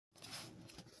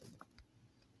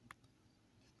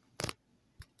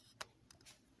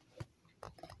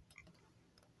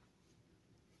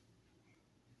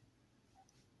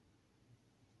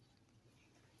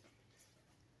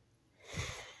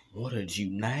What did you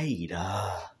need?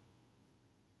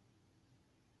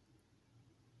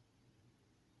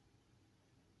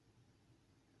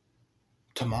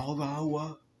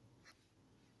 Tomorrow?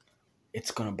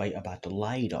 It's gonna be about the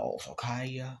ladles,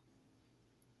 okay?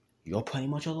 You're pretty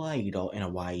much a ladle in a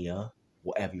way,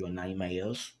 whatever your name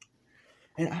is.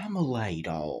 And I'm a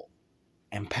ladle.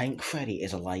 And Pink Freddy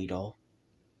is a ladle.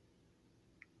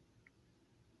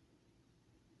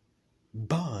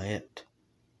 But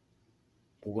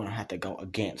we're gonna have to go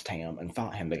against him and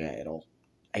fight him together.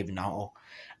 Even though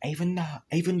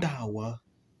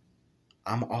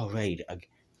I'm already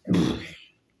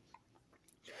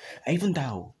even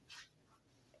though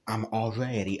I'm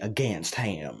already against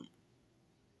him.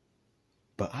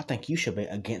 But I think you should be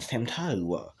against him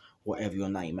too, whatever your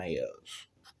name is.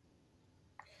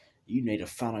 You need to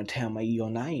finally tell me your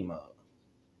name.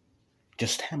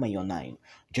 Just tell me your name.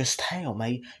 Just tell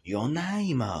me your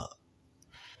name.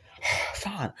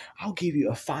 Fine, I'll give you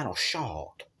a final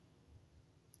shot.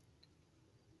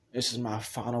 This is my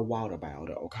final word about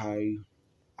it, okay?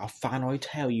 I'll finally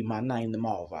tell you my name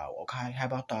tomorrow, okay? How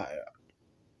about that?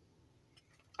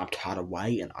 I'm tired of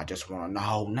waiting. I just want to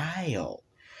know now.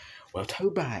 Well,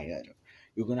 too bad.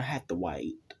 You're gonna have to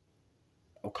wait,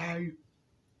 okay?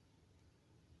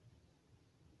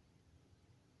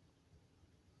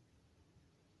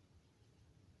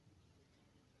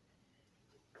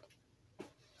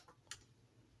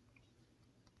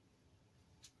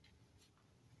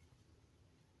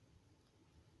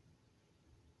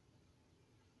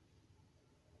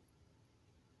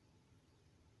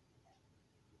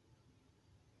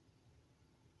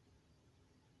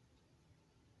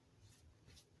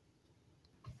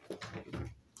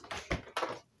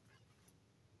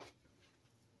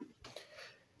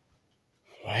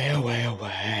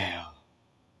 Well.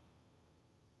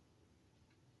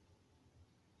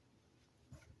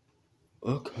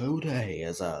 Look who that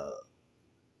is,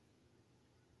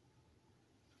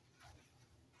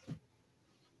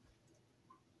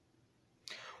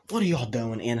 What are y'all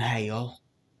doing in hell?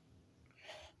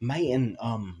 Me and,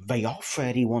 VR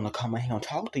Freddy wanna come in here and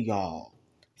talk to y'all.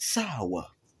 So,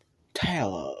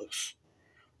 tell us,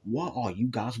 what are you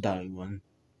guys doing?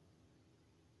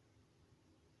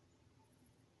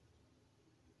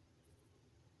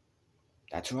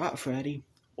 That's right, Freddy.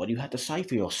 What do you have to say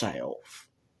for yourself?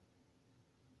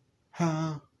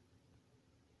 Huh?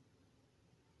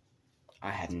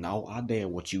 I had no idea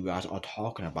what you guys are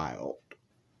talking about.